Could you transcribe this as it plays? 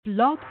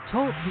Blog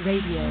Talk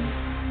Radio.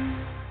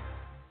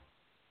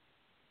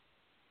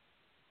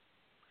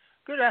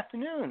 Good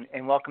afternoon,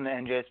 and welcome to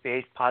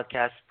NJSBA's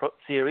podcast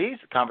series,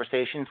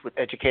 Conversations with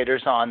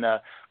Educators on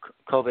the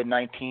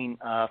COVID-19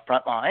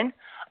 Frontline.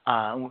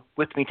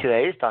 With me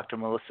today is Dr.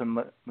 Melissa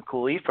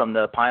McCooley from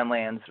the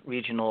Pinelands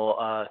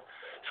Regional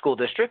School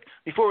District.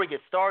 Before we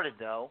get started,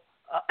 though,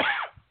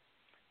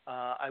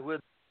 I would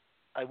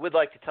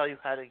like to tell you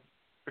how to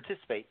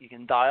participate. You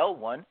can dial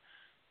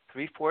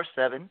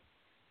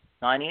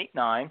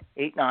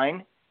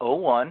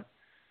 1-347-989-8901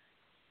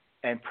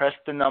 and press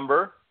the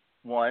number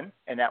 1,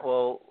 and that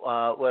will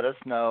let us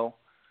know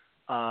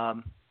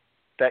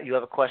that you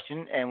have a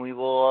question, and we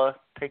will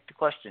take the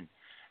question.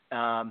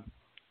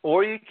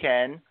 Or you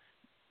can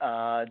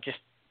just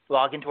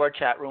log into our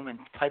chat room and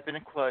type in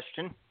a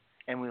question,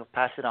 and we'll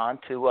pass it on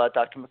to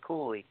Dr.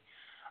 McCooley.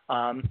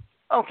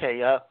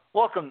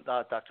 Welcome,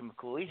 Dr.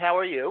 McCooley. How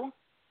are you?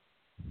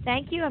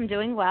 Thank you. I'm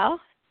doing well.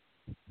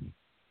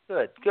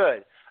 Good.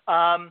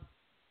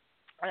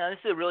 This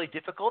is a really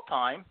difficult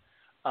time.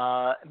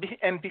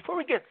 And before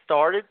we get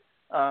started,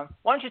 why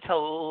don't you tell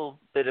a little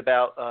bit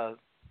about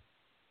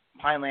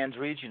Pinelands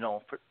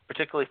Regional,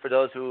 particularly for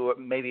those who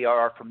maybe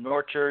are from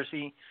North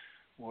Jersey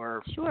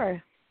or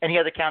Sure. Any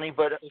other county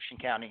but Ocean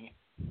County?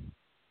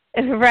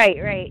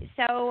 Right.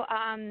 So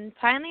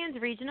Pinelands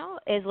Regional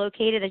is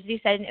located, as you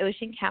said, in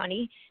Ocean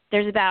County.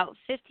 There's about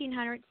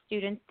 1,500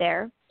 students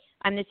there.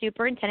 I'm the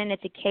superintendent.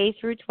 It's a K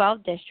through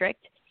 12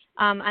 district.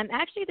 I'm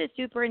actually the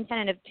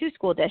superintendent of 2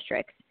 school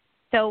districts.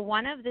 So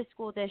one of the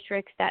school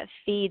districts that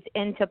feeds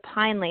into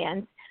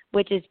Pinelands,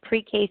 which is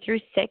pre-K through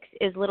 6,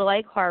 is Little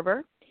Egg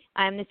Harbor.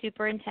 I'm the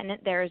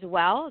superintendent there as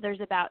well. There's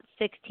about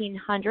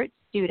 1,600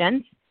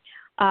 students.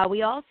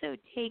 We also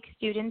take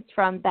students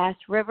from Bass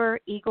River,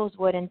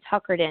 Eagleswood, and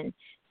Tuckerton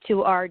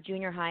to our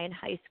junior high and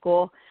high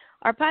school.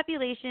 Our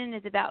population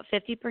is about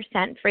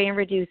 50% free and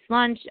reduced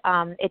lunch.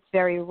 It's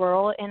very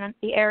rural in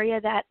the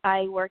area that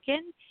I work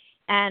in.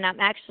 And I'm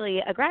actually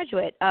a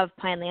graduate of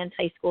Pinelands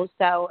High School,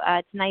 so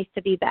it's nice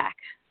to be back.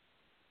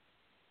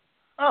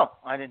 Oh,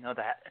 I didn't know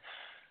that.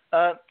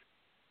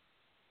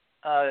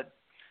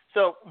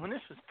 So when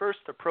this was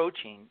first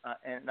approaching,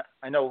 and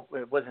I know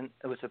it was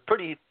a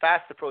pretty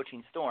fast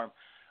approaching storm,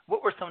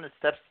 what were some of the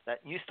steps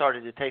that you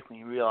started to take when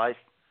you realized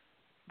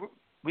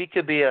we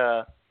could be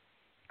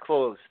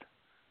closed?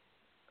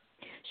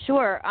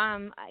 Sure.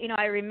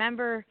 I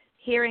remember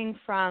hearing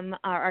from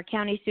our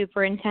county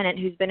superintendent,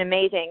 who's been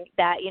amazing,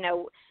 that,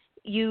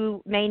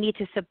 you may need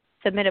to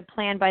submit a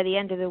plan by the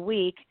end of the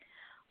week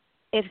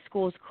if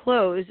schools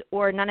close,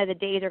 or none of the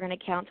days are going to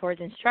count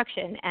towards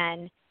instruction.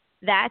 And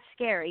that's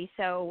scary.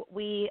 So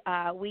we,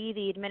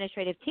 the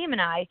administrative team,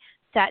 and I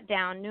sat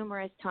down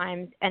numerous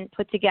times and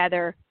put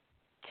together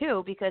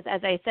 2, because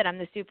as I said, I'm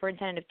the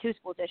superintendent of 2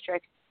 school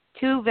districts,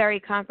 2 very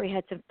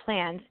comprehensive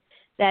plans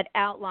that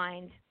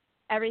outlined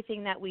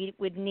everything that we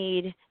would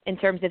need in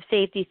terms of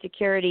safety,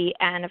 security,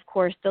 and, of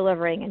course,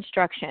 delivering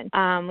instruction.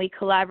 We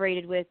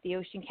collaborated with the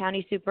Ocean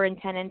County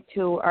superintendents,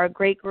 who are a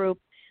great group.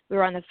 We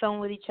were on the phone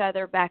with each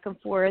other, back and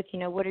forth.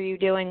 What are you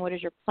doing? What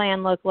does your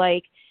plan look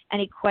like?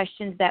 Any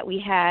questions that we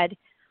had.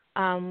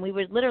 We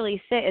would literally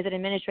sit as an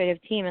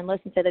administrative team and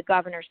listen to the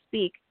governor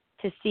speak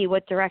to see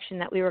what direction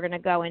that we were going to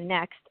go in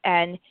next.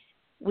 And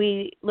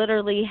we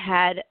literally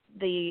had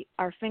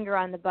our finger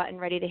on the button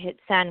ready to hit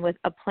send with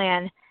a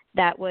plan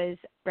that was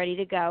ready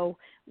to go.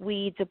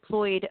 We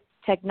deployed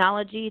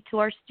technology to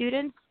our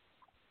students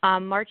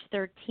on March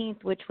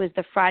 13th, which was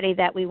the Friday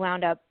that we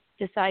wound up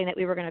deciding that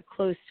we were going to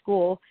close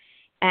school.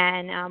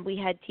 And we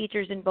had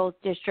teachers in both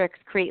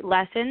districts create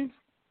lessons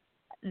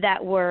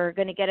that were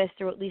going to get us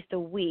through at least a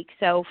week.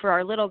 So for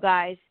our little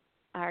guys,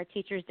 our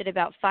teachers did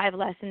about 5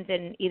 lessons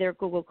in either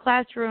Google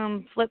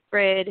Classroom,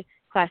 Flipgrid,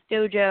 Class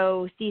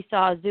Dojo,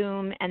 Seesaw,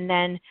 Zoom, and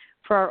then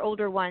for our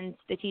older ones,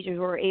 the teachers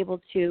were able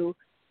to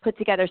put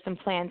together some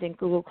plans in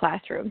Google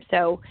Classroom.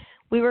 So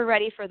we were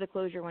ready for the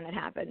closure when it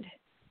happened.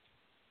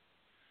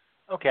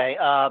 Okay.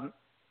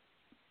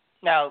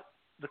 Now,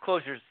 the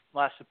closures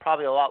lasted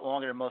probably a lot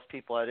longer than most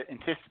people had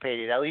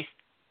anticipated, at least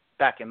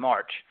back in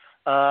March.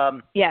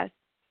 Yes.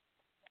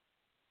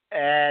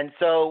 And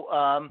so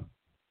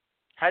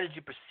how did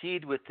you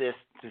proceed with this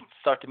to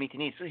start to meet the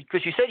needs?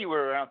 Because you said you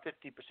were around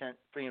 50%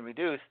 free and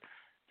reduced.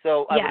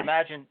 So I Yes. would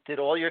imagine, did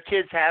all your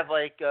kids have,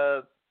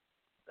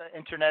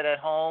 internet at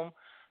home?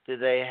 Did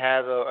they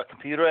have a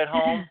computer at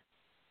home?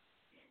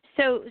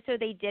 So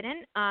they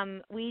didn't.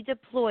 We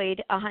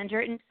deployed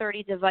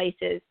 130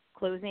 devices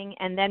closing,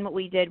 and then what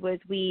we did was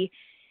we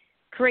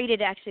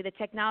created, actually, the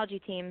technology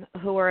team,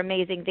 who were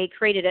amazing. They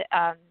created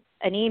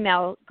an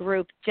email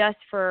group just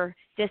for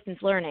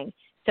distance learning.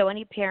 So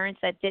any parents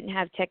that didn't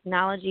have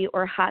technology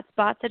or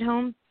hotspots at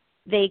home,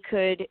 they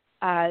could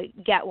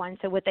get one.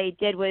 So what they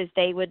did was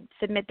they would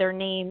submit their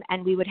name,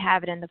 and we would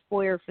have it in the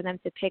foyer for them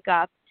to pick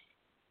up.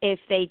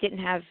 If they didn't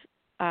have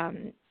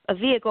a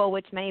vehicle,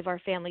 which many of our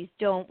families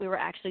don't, we were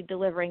actually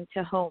delivering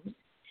to homes.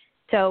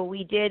 So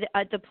we did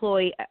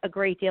deploy a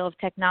great deal of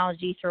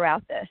technology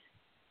throughout this.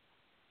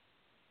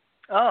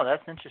 Oh,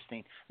 that's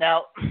interesting.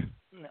 Now,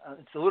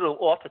 it's a little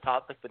off the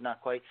topic, but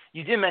not quite.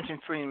 You did mention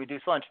free and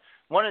reduced lunch.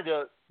 One of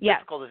the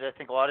difficulties I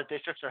think a lot of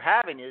districts are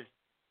having is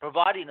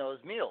providing those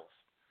meals.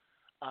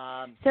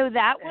 So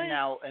that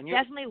was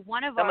definitely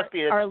one of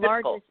our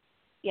largest.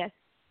 Yes,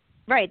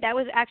 right. That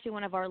was actually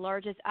one of our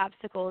largest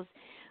obstacles.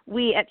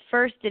 We at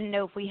first didn't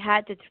know if we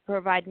had to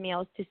provide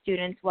meals to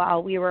students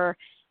while we were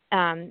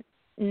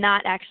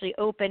not actually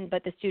open,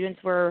 but the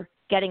students were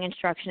getting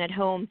instruction at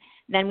home.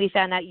 Then we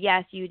found out,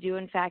 yes, you do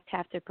in fact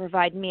have to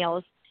provide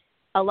meals.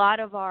 A lot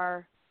of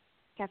our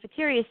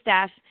cafeteria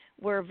staff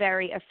were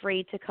very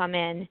afraid to come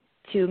in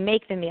to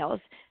make the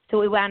meals. So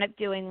what we wound up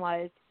doing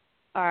was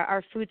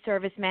our food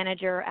service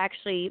manager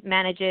actually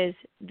manages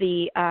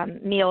the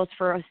meals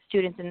for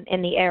students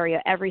in the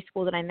area, every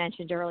school that I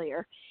mentioned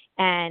earlier.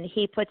 And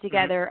he put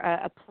together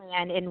a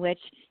plan in which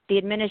the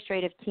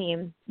administrative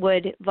team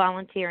would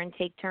volunteer and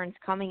take turns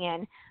coming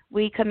in.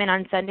 We come in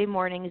on Sunday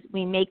mornings,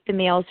 we make the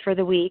meals for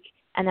the week,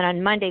 and then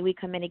on Monday we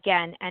come in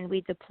again and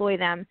we deploy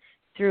them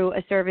through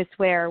a service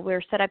where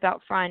we're set up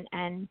out front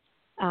and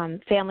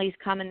families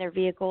come in their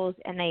vehicles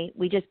and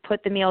we just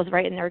put the meals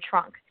right in their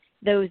trunk.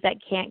 Those that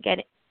can't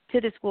get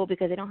to the school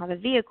because they don't have a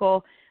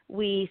vehicle,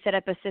 we set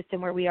up a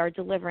system where we are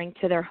delivering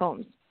to their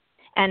homes.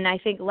 And I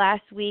think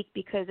last week,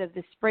 because of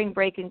the spring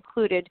break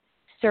included,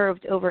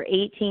 served over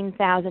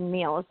 18,000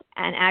 meals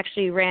and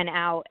actually ran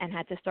out and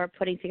had to start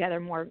putting together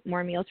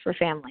more meals for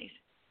families.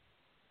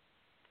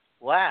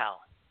 Wow.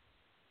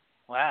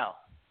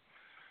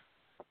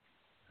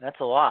 That's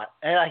a lot.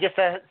 And I guess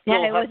that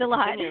still it was a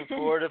lot.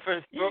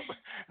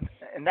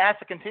 And that's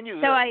to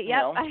continue. So I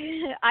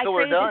so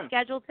created a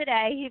schedule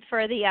today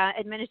for the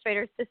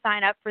administrators to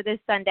sign up for this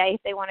Sunday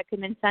if they want to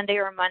come in Sunday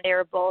or Monday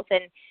or both.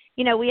 And,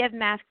 we have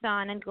masks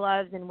on and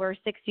gloves and we're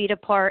 6 feet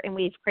apart, and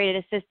we've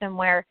created a system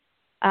where,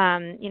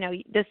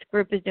 this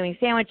group is doing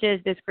sandwiches,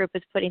 this group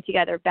is putting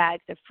together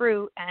bags of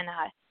fruit, and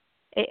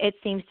it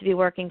seems to be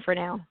working for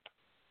now.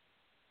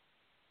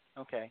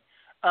 Okay.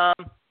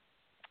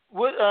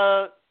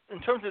 In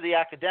terms of the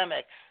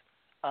academics,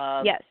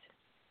 yes.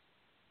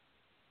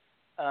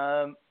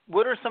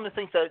 What are some of the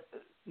things that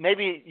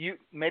maybe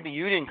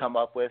you didn't come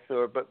up with,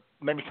 but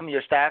maybe some of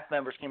your staff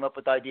members came up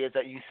with ideas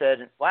that you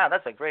said, "Wow,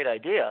 that's a great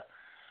idea,"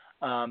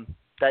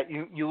 that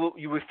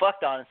you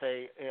reflect on and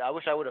say, "I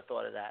wish I would have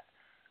thought of that."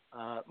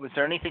 Was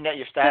there anything that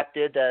your staff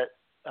did that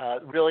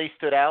really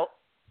stood out?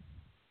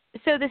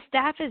 So the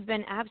staff has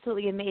been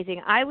absolutely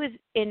amazing. I was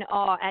in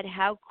awe at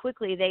how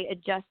quickly they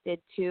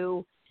adjusted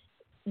to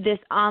this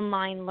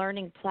online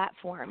learning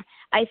platform.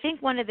 I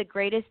think one of the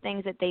greatest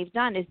things that they've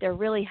done is they're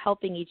really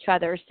helping each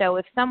other. So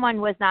if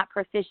someone was not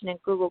proficient in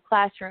Google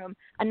Classroom,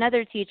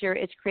 another teacher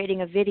is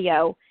creating a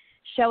video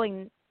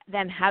showing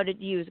them how to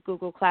use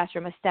Google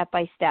Classroom, a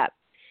step-by-step.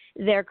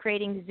 They're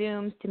creating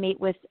Zooms to meet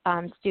with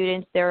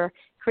students. They're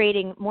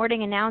creating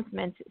morning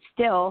announcements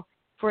still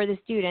for the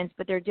students,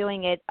 but they're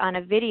doing it on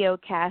a video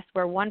cast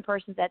where one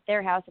person's at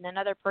their house and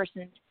another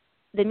person's,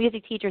 the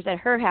music teacher's at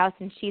her house,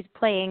 and she's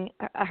playing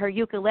her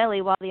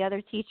ukulele while the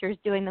other teacher's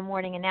doing the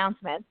morning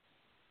announcements.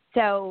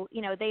 So,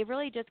 they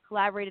really just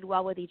collaborated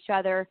well with each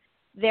other.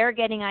 They're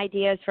getting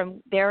ideas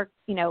from their,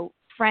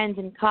 friends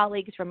and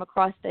colleagues from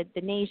across the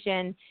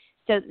nation.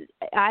 So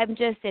I'm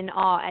just in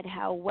awe at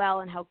how well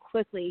and how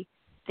quickly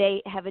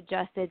they have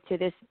adjusted to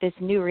this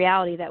new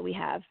reality that we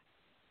have.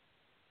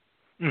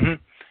 Mm-hmm.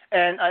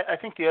 And I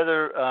think the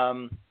other,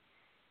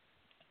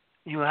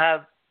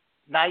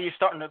 now you're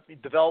starting to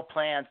develop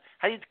plans.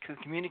 How do you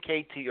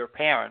communicate to your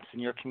parents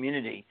and your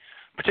community,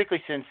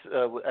 particularly since,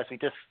 as we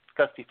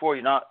discussed before,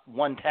 you're not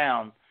one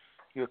town,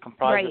 you're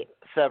comprised of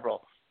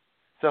several.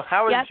 So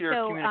how is your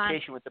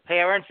communication with the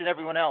parents and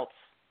everyone else?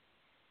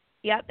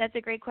 Yep, that's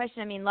a great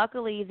question. I mean,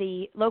 luckily,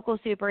 the local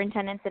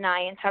superintendents and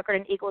I in Tuckerton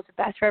and Eagles of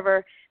Bass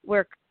River,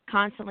 we're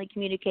constantly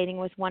communicating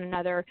with one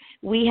another.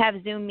 We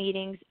have Zoom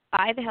meetings.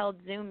 I've held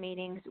Zoom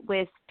meetings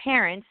with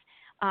parents.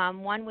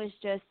 One was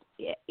just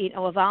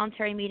a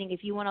voluntary meeting.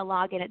 If you want to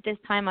log in at this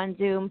time on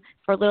Zoom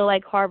for Little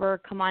Lake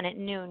Harbor, come on at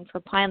noon.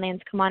 For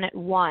Pinelands, come on at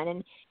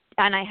 1.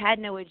 And I had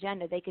no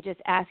agenda. They could just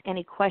ask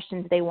any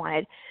questions they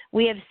wanted.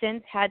 We have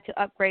since had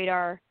to upgrade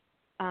our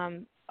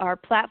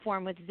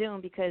platform with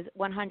Zoom because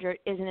 100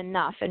 isn't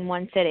enough in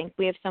one sitting.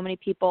 We have so many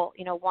people,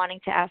 wanting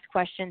to ask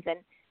questions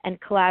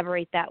and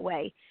collaborate that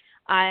way.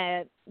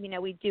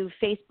 We do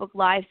Facebook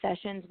Live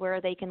sessions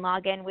where they can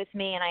log in with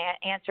me and I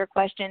answer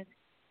questions.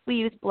 We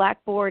use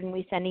Blackboard and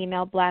we send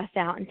email blasts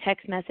out and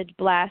text message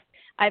blasts.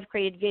 I've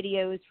created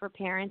videos for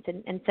parents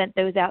and sent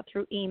those out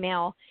through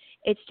email.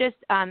 It's just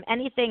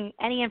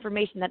any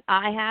information that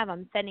I have,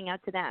 I'm sending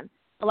out to them.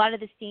 A lot of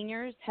the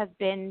seniors have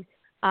been,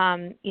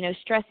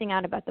 stressing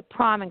out about the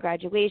prom and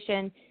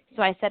graduation.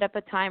 So I set up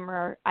a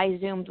timer. I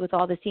Zoomed with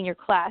all the senior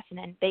class and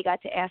then they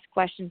got to ask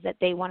questions that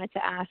they wanted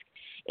to ask.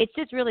 It's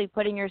just really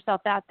putting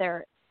yourself out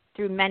there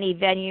through many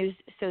venues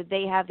so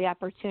they have the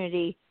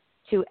opportunity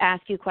to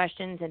ask you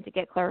questions and to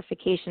get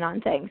clarification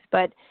on things.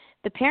 But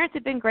the parents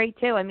have been great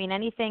too. I mean,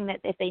 anything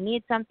that if they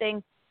need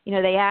something,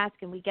 they ask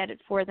and we get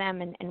it for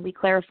them and we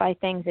clarify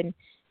things. And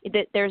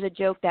there's a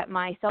joke that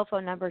my cell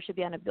phone number should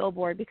be on a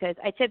billboard because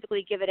I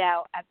typically give it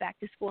out at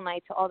back-to-school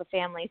night to all the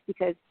families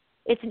because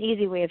it's an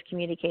easy way of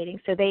communicating.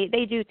 So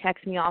they do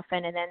text me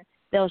often, and then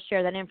they'll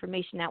share that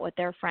information out with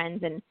their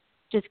friends and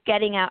just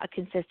getting out a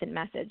consistent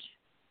message.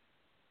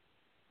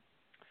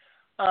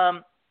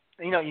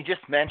 You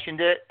just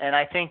mentioned it, and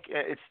I think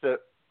the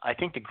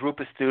group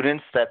of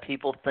students that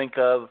people think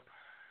of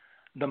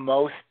the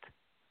most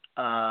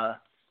at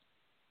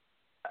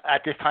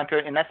this time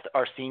period, and that's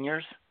our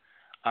seniors,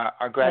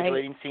 our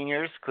graduating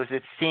seniors, because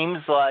it seems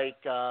like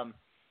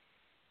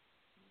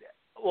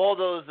all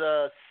those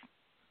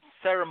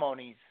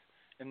ceremonies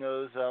and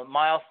those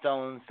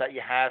milestones that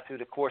you have through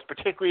the course,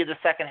 particularly the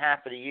second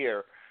half of the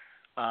year,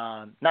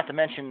 not to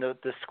mention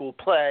the school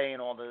play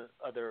and all the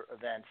other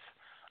events.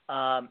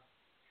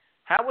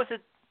 How was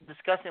it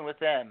discussing with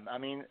them? I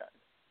mean,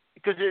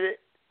 because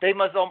they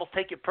must almost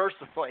take it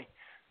personally.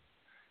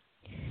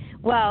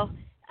 Well,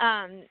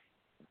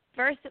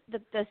 first,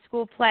 the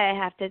school play, I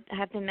have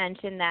to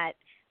mention that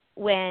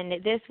when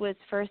this was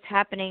first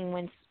happening,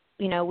 when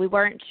we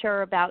weren't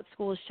sure about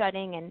schools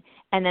shutting,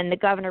 and then the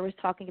governor was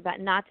talking about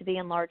not to be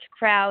in large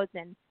crowds,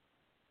 and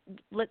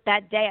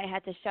that day I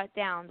had to shut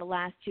down the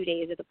last 2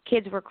 days. The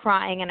kids were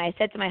crying, and I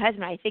said to my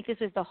husband, I think this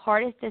was the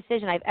hardest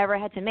decision I've ever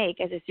had to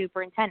make as a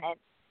superintendent.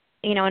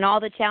 And all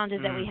the challenges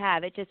that we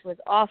have, it just was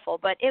awful.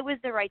 But it was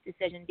the right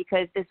decision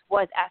because this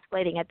was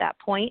escalating at that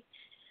point.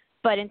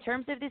 But in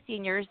terms of the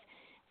seniors,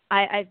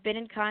 I've been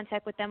in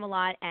contact with them a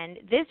lot. And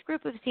this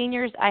group of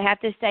seniors, I have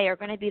to say, are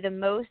going to be the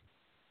most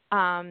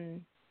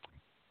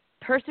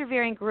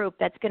persevering group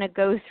that's going to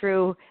go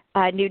through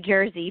New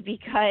Jersey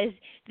because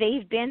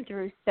they've been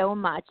through so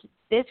much.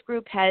 This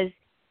group has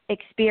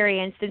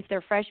experienced, since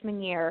their freshman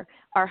year,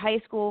 our high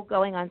school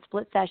going on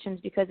split sessions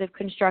because of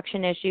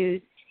construction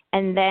issues.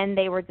 And then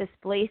they were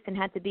displaced and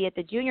had to be at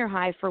the junior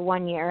high for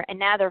 1 year. And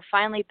now they're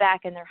finally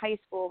back in their high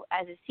school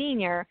as a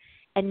senior,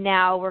 and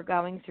now we're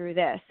going through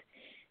this.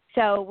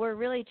 So we're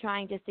really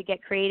trying just to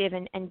get creative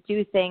and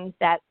do things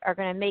that are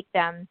going to make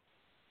them,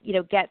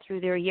 get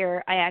through their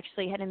year. I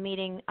actually had a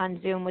meeting on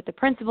Zoom with the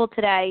principal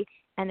today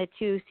and the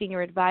 2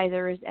 senior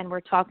advisors, and we're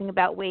talking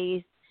about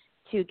ways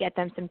to get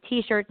them some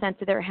T-shirts sent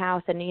to their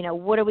house. And,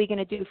 what are we going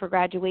to do for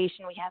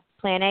graduation? We have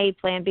Plan A,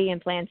 Plan B,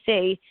 and Plan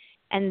C.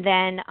 And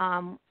then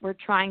we're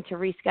trying to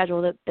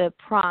reschedule the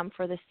prom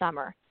for the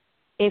summer,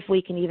 if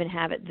we can even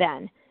have it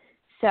then.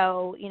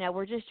 So,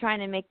 we're just trying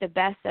to make the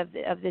best of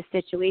this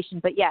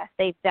situation. But, yes,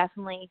 they've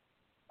definitely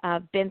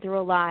been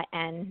through a lot,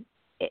 and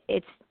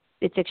it's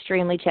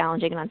extremely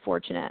challenging and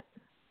unfortunate.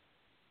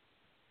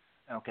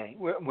 Okay.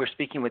 We're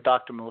speaking with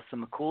Dr. Melissa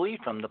McCooley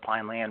from the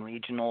Pinelands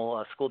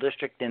Regional School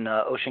District in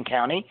Ocean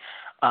County.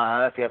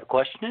 If you have a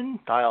question,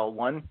 dial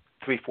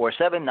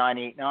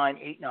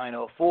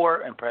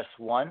 1-347-989-8904 and press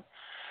 1.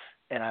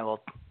 And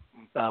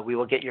we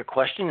will get your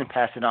question and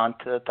pass it on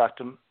to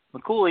Dr.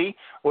 McCooley,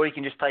 or you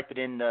can just type it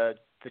in the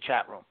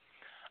chat room.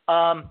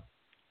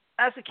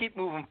 As we keep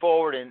moving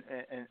forward in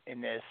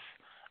this,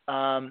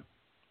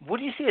 what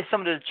do you see as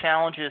some of the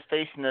challenges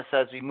facing us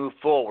as we move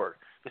forward?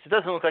 Because it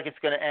doesn't look like it's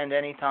going to end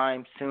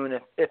anytime soon,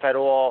 if at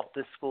all,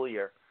 this school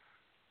year.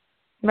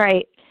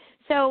 Right.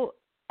 So,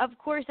 of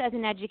course, as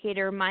an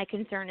educator, my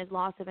concern is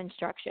loss of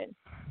instruction.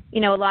 A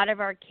lot of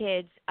our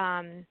kids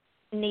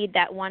need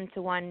that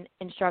one-to-one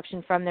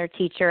instruction from their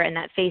teacher and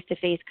that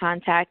face-to-face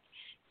contact.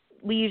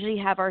 We usually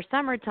have our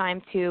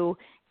summertime to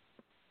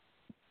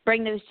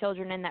bring those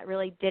children in that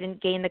really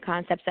didn't gain the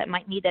concepts that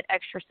might need that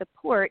extra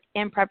support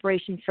in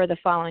preparation for the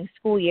following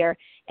school year.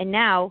 And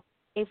now,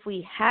 if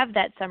we have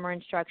that summer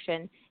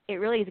instruction, it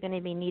really is going to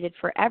be needed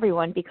for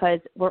everyone because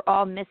we're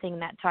all missing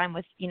that time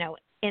with,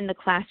 in the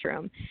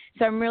classroom.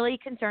 So I'm really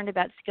concerned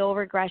about skill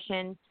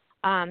regression,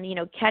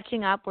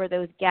 catching up where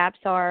those gaps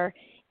are,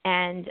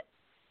 and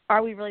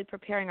are we really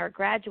preparing our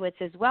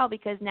graduates as well?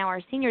 Because now our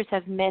seniors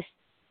have missed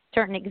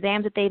certain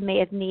exams that they may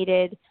have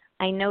needed.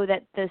 I know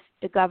that the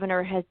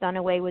governor has done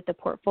away with the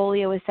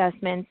portfolio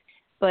assessments,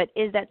 but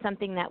is that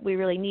something that we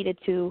really needed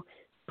to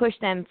push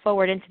them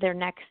forward into their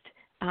next,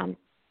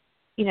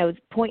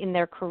 point in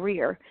their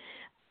career?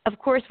 Of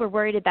course, we're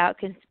worried about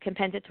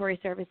compensatory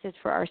services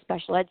for our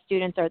special ed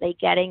students. Are they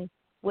getting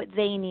what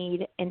they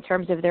need in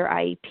terms of their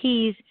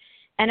IEPs?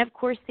 And, of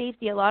course,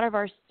 safety. A lot of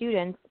our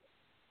students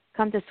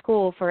come to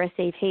school for a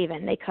safe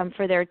haven. They come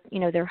for their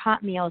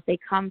hot meals. They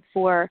come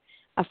for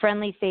a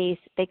friendly face.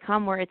 They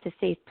come where it's a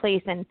safe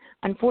place. And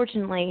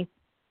unfortunately,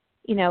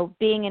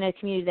 being in a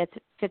community that's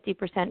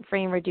 50%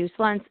 free and reduced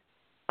lunch,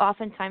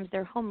 oftentimes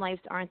their home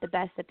lives aren't the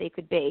best that they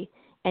could be.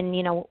 And,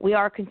 we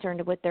are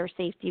concerned with their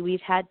safety.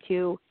 We've had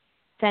to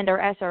send our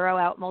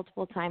SRO out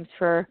multiple times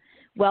for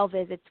well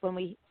visits when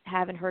we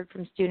haven't heard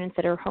from students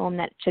that are home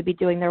that should be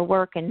doing their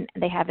work and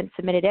they haven't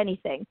submitted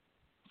anything.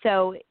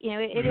 So,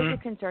 it is a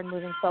concern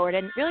moving forward.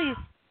 And really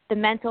the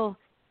mental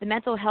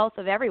health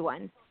of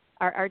everyone,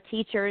 our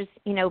teachers,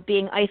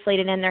 being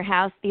isolated in their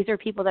house. These are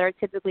people that are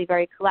typically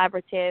very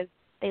collaborative.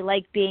 They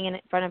like being in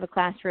front of a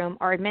classroom.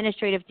 Our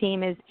administrative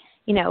team is,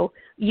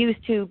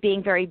 used to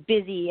being very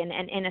busy and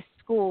in a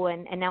school,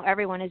 and now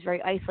everyone is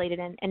very isolated,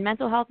 and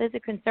mental health is a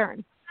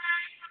concern.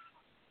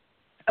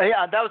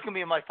 Yeah, that was going to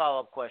be my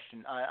follow-up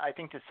question. I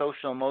think the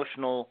social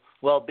emotional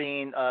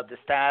well-being of the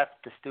staff,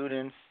 the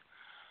students,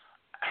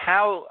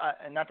 how,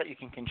 not that you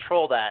can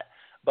control that,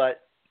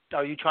 but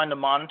are you trying to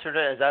monitor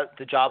that? Is that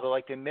the job of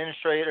like the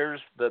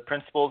administrators, the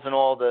principals, and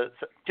all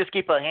just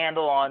keep a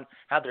handle on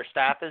how their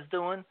staff is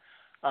doing?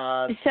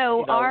 Our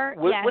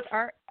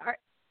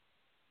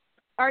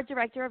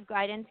director of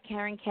guidance,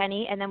 Karen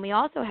Kenny, and then we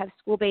also have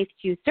school-based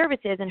youth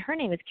services, and her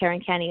name is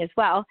Karen Kenny as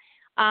well.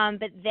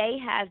 But they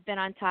have been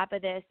on top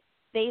of this.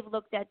 They've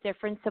looked at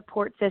different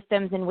support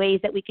systems and ways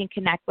that we can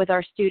connect with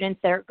our students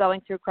that are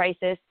going through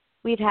crisis.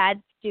 We've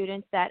had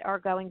students that are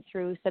going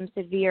through some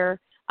severe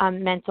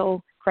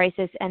mental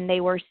crisis, and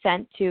they were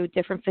sent to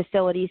different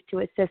facilities to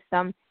assist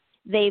them.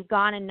 They've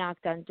gone and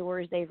knocked on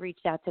doors. They've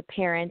reached out to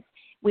parents.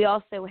 We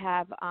also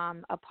have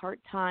a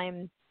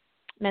part-time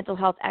mental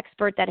health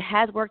expert that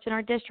has worked in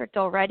our district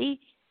already,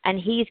 and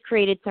he's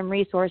created some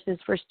resources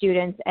for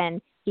students, and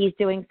he's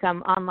doing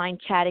some online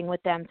chatting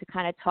with them to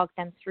kind of talk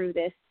them through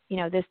this,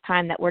 this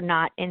time that we're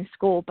not in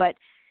school. But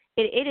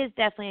it is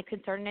definitely a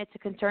concern, and it's a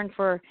concern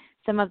for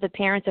some of the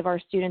parents of our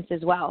students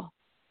as well.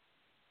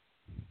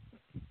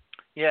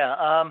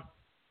 Yeah,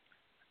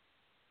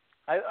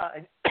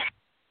 I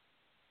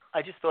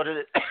just thought of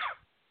it.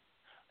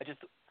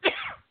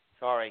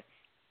 Sorry.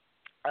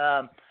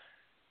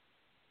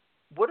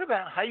 What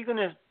about how are you going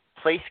to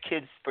place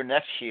kids for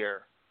next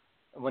year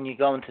when you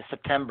go into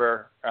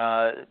September?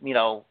 For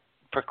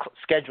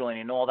scheduling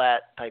and all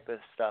that type of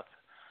stuff.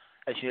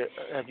 Have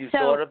you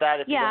thought about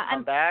if you don't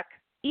come back?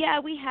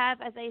 Yeah, we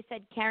have. As I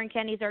said, Karen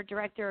Kenny is our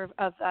director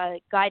of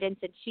guidance,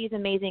 and she's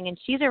amazing, and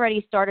she's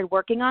already started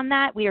working on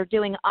that. We are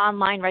doing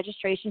online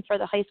registration for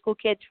the high school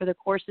kids for the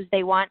courses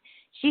they want.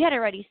 She had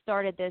already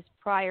started this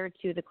prior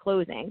to the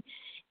closing.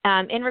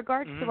 In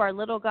regards to our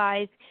little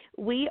guys,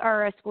 we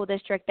are a school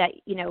district that,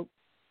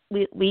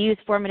 we use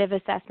formative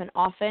assessment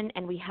often,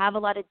 and we have a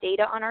lot of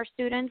data on our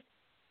students.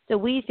 So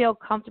we feel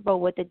comfortable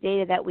with the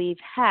data that we've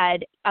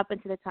had up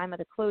until the time of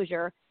the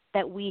closure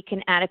that we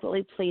can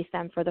adequately place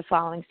them for the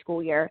following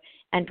school year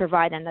and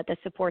provide them the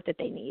support that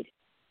they need.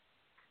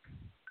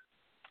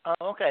 Oh,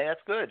 okay,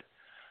 that's good.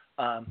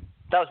 That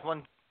was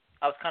one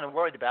I was kind of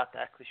worried about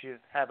that because you're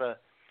going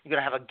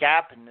to have a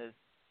gap in the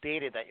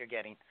data that you're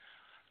getting.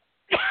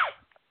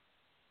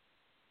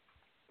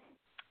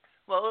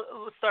 Well,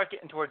 let's start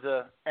getting towards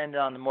the end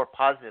on the more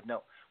positive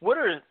note. What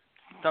are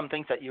some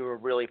things that you were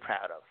really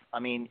proud of? I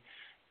mean,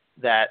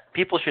 that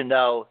people should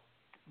know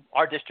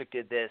our district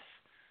did this.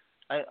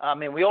 I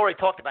mean, we already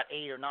talked about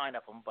 8 or 9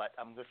 of them, but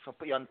I'm just going to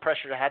put you on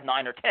pressure to have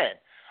 9 or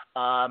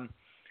 10.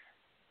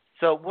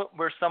 So what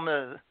were some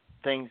of the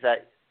things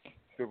that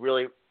you're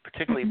really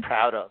particularly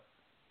proud of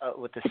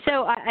with the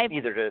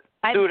either the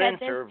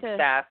students or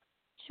staff?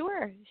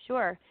 Sure.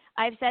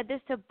 I've said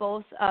this to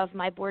both of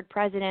my board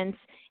presidents,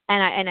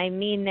 and I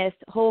mean this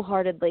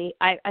wholeheartedly.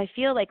 I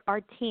feel like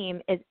our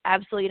team is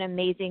absolutely an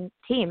amazing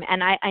team,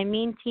 and I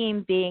mean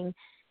team being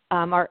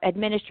our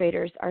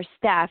administrators, our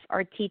staff,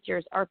 our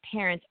teachers, our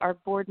parents, our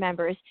board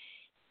members.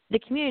 The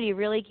community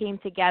really came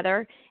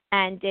together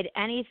and did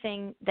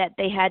anything that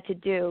they had to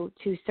do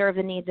to serve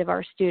the needs of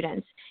our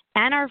students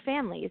and our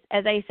families.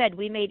 As I said,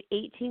 we made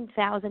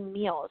 18,000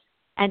 meals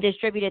and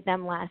distributed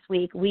them last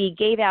week. We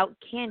gave out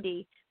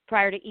candy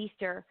prior to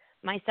Easter.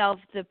 Myself,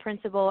 the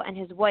principal, and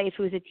his wife,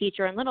 who's a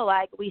teacher in Little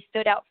Ag, we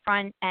stood out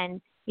front and,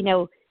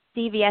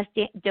 CVS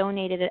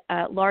donated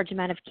a large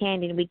amount of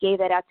candy, and we gave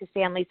that out to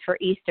families for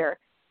Easter.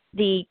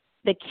 The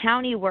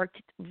county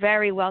worked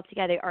very well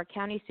together. Our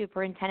county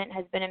superintendent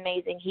has been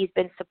amazing. He's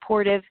been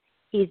supportive.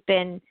 He's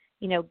been,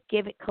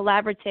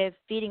 collaborative,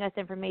 feeding us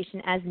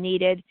information as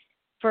needed.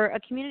 For a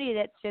community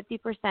that's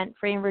 50%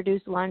 free and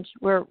reduced lunch,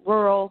 we're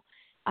rural.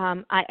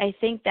 I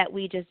think that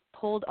we just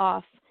pulled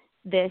off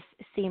this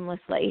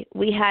seamlessly.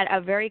 We had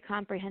a very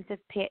comprehensive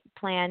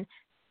plan.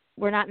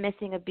 We're not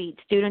missing a beat.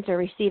 Students are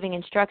receiving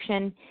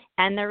instruction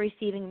and they're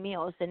receiving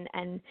meals,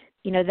 and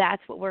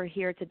that's what we're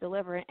here to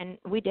deliver, and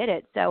we did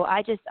it. So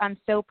I'm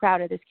so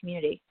proud of this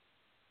community.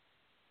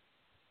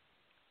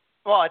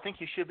 Well, I think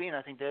you should be, and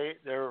I think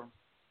they're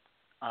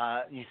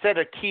you said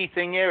a key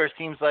thing there. It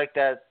seems like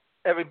that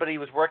everybody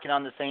was working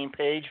on the same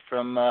page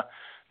from all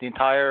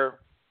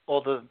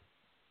the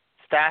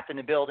staff in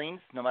the buildings,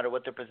 no matter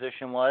what their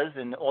position was,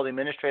 and all the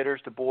administrators,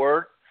 the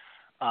board,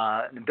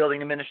 the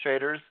building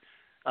administrators.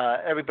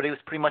 Everybody was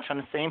pretty much on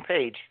the same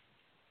page.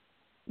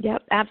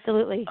 Yep,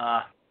 absolutely.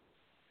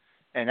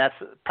 And that's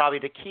probably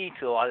the key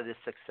to a lot of this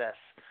success.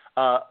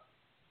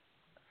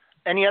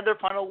 Any other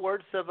final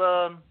words of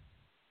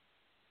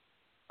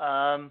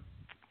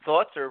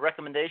thoughts or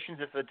recommendations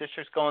if a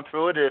district's going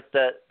through it,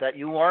 that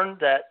you learned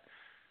that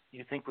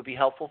you think would be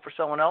helpful for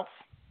someone else?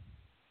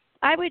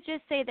 I would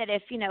just say that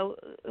if,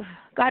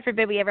 God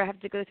forbid we ever have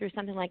to go through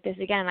something like this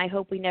again, and I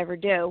hope we never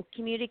do,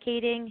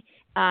 communicating,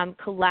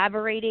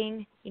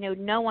 collaborating,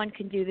 no one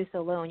can do this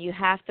alone. You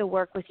have to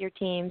work with your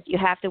teams. You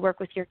have to work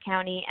with your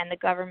county and the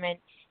government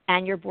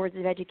and your boards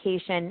of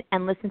education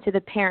and listen to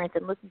the parents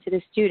and listen to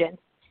the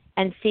students.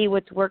 and see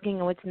what's working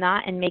and what's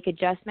not and make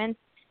adjustments.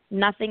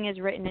 Nothing is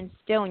written in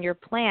stone. Your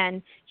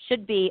plan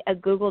should be a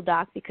Google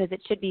Doc because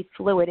it should be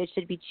fluid. It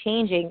should be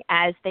changing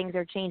as things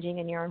are changing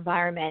in your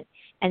environment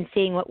and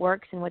seeing what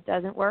works and what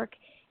doesn't work,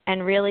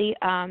 and really,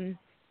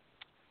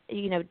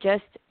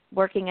 just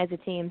working as a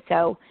team.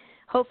 So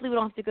hopefully we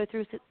don't have to go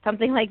through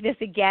something like this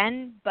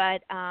again,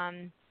 but,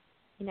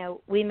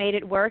 we made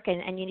it work,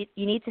 and you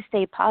need to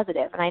stay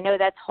positive. And I know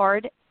that's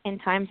hard in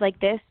times like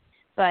this,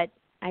 but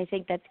I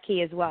think that's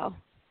key as well.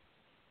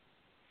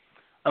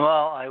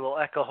 Well, I will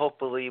echo,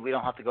 hopefully we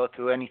don't have to go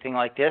through anything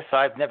like this.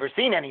 I've never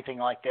seen anything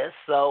like this.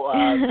 So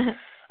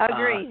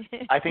Agreed.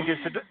 I think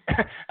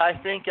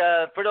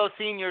for those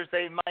seniors,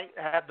 they might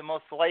have the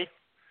most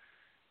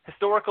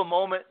historical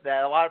moment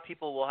that a lot of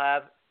people will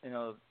have,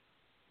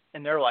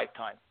 in their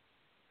lifetime.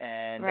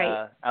 And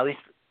right. At least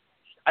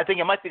I think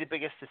it might be the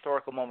biggest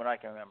historical moment I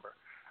can remember,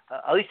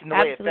 at least in the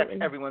way it affects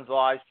everyone's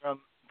lives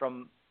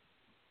from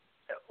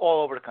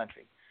all over the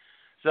country.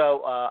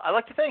 So I'd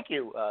like to thank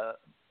you,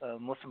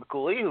 Melissa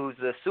McCooley, who's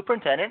the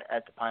superintendent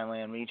at the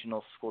Pinelands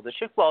Regional School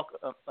District.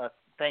 Welcome.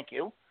 Thank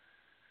you.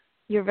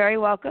 You're very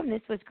welcome.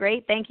 This was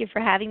great. Thank you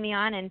for having me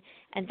on, and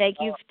thank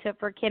you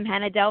for Kim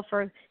Hannadell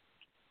for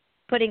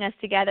putting us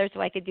together so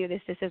I could do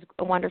this. This is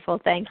wonderful.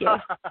 Thank you.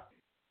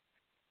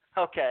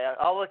 Okay,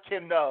 I'll let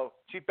Kim know.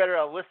 She better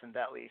have listened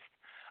at least.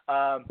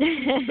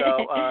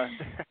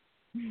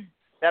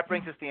 That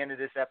brings us to the end of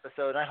this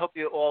episode. I hope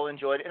you all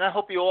enjoyed it, and I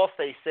hope you all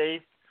stay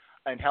safe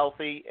and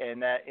healthy,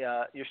 and that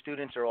your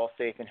students are all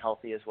safe and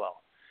healthy as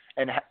well.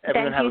 And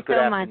everyone have a good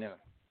afternoon.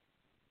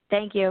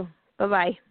 Thank you. Bye-bye.